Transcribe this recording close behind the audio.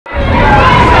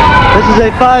This is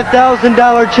a $5,000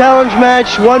 challenge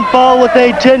match, one fall with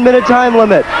a 10-minute time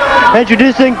limit.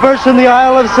 Introducing first from the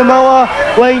Isle of Samoa,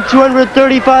 weighing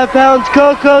 235 pounds,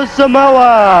 Coco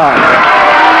Samoa.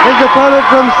 His opponent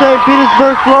from St.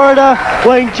 Petersburg, Florida,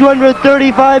 weighing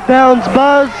 235 pounds,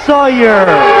 Buzz Sawyer.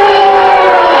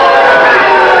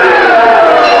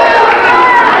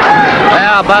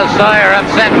 Well, Buzz Sawyer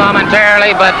upset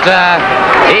momentarily, but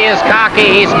he is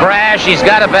cocky, he's brash, he's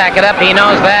got to back it up, he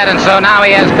knows that, and so now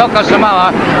he has Coco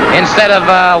Samoa instead of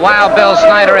Wild Bill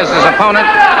Snyder as his opponent.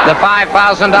 The $5,000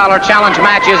 challenge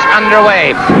match is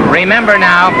underway. Remember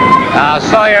now,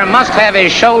 Sawyer must have his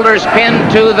shoulders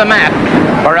pinned to the mat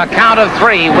for a count of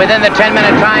 3 within the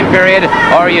 10-minute time period,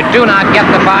 or you do not get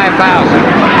the $5,000.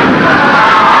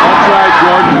 That's right,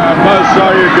 Gordon. Buzz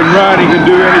Sawyer can run. He can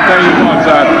do anything he wants.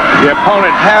 The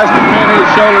opponent has to pin his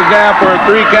shoulders down for a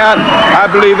 3 count. I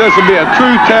believe this will be a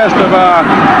true test of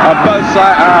Buzz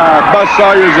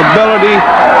Sawyer's ability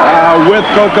with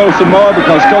Coco Samoa,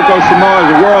 because Coco Samoa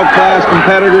is a world-class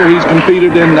competitor. He's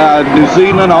competed in New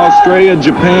Zealand, Australia,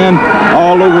 Japan,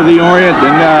 all over the Orient,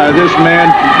 and this man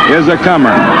is a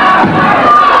comer.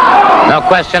 No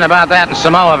question about that. And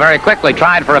Samoa very quickly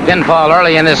tried for a pinfall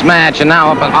early in this match, and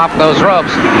now off those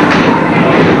ropes.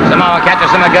 Samoa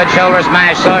catches him a good shoulder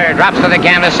smash. Sawyer drops to the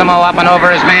canvas. Samoa up and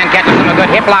over his man, catches him a good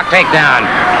hip lock takedown.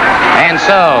 And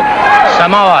so,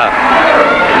 Samoa,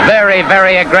 very,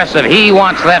 very aggressive. He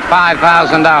wants that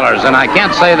 $5,000, and I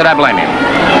can't say that I blame him.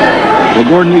 Well,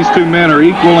 Gordon, these two men are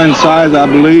equal in size, I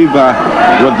believe.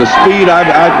 With the speed,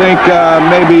 I think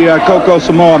maybe Coco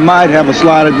Samoa might have a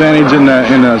slight advantage in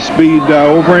the speed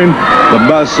over him. But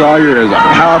Buzz Sawyer is a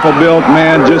powerful built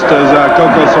man, just as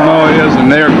Coco Samoa is, and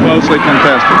they are closely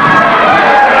contested.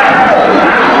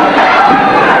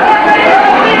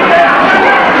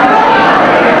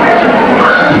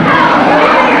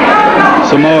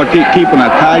 Samoa keeping a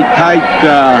tight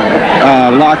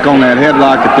lock on that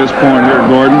headlock at this point here,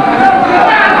 Gordon.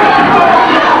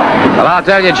 Well, I'll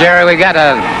tell you, Jerry, we got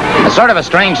a sort of a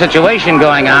strange situation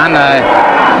going on.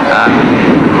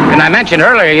 And I mentioned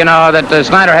earlier, you know, that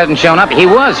Snyder hasn't shown up. He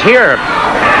was here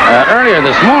earlier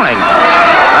this morning.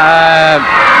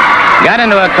 Got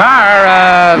into a car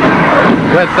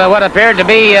with what appeared to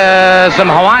be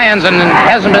some Hawaiians and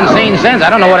hasn't been seen since.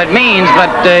 I don't know what it means, but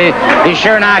he's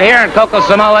sure not here, and Coco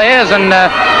Samoa is, and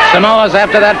Samoa's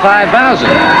after that $5,000.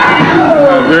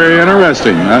 Very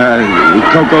interesting.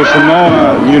 Coco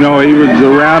Samoa, you know, he was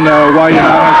around the Hawaiian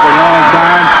Islands for a long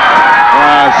time.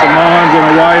 Samoans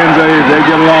and Hawaiians, they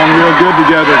get along real good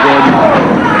together,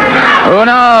 Gordon. Who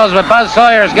knows, but Buzz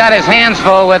Sawyer's got his hands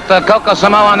full with Coco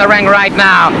Samoa in the ring right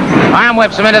now. Arm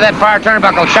whips him into that far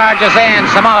turnbuckle, charges in.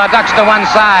 Samoa ducks to one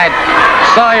side.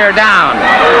 Sawyer down.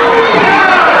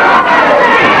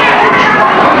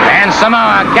 And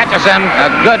Samoa catches him,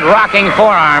 a good rocking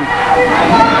forearm.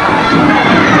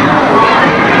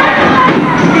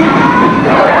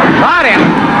 Caught him.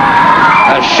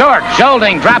 A short,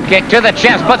 jolting drop kick to the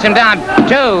chest, puts him down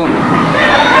 2.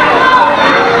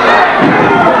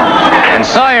 And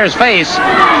Sawyer's face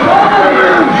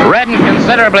reddened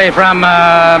considerably from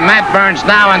Matt Burns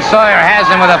now, and Sawyer has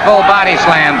him with a full body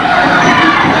slam.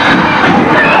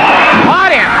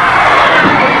 Caught him.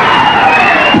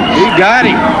 He got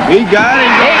him. He got him.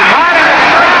 He caught him.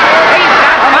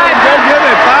 He's got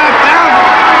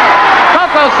 $5,000.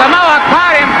 Coco Samoa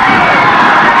caught him.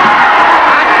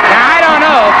 I don't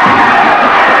know.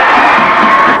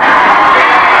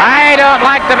 I don't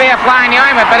like to be a flying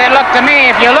ointment, but it looked to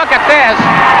me, if you look at this,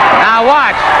 now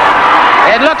watch,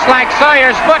 it looks like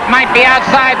Sawyer's foot might be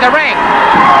outside the ring.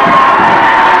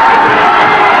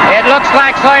 It looks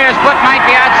like Sawyer's foot might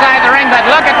be outside the ring, but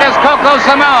look at this Coco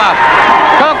Samoa.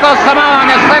 Coco Samoa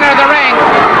in the center of the ring,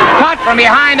 caught from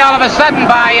behind all of a sudden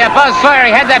by Buzz Sawyer.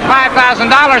 He had that $5,000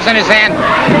 in his hand.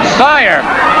 Sawyer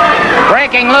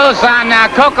breaking loose on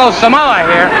Coco Samoa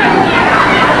here.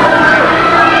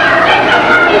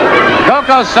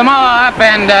 Coco Samoa up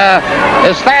and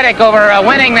ecstatic over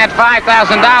winning that $5,000,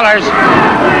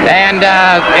 and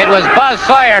it was Buzz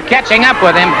Sawyer catching up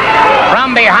with him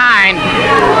from behind,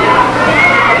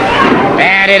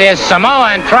 and it is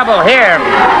Samoa in trouble here.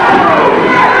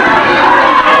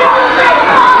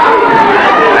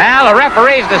 Well, the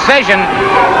referee's decision,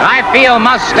 I feel,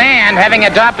 must stand, having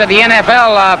adopted the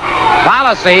NFL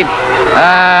policy.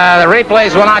 The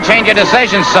replays will not change a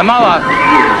decision. Samoa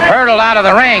hurtled out of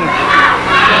the ring,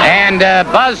 and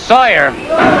Buzz Sawyer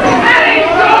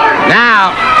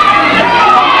now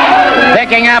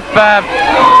picking up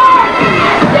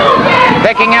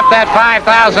that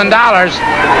 $5,000,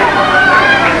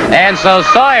 and so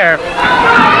Sawyer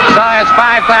saw his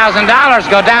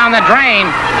 $5,000 go down the drain,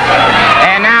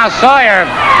 And now Sawyer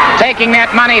taking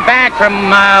that money back from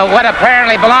what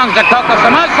apparently belongs to Coco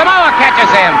Samoa. Samoa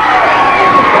catches him.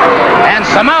 And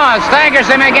Samoa staggers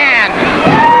him again.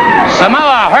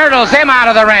 Samoa hurdles him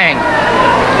out of the ring.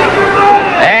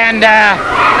 And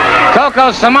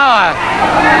Coco Samoa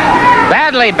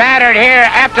badly battered here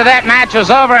after that match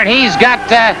was over, and he's got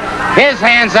his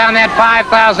hands on that $5,000.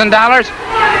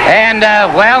 And,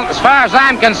 well, as far as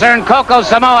I'm concerned, Coco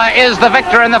Samoa is the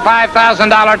victor in the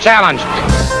 $5,000 challenge.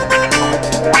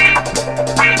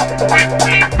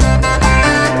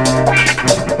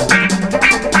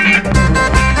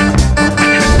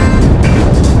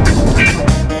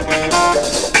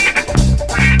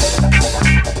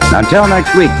 Until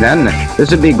next week, then,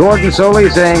 this would be Gordon Soley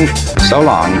saying so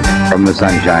long from the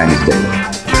Sunshine State.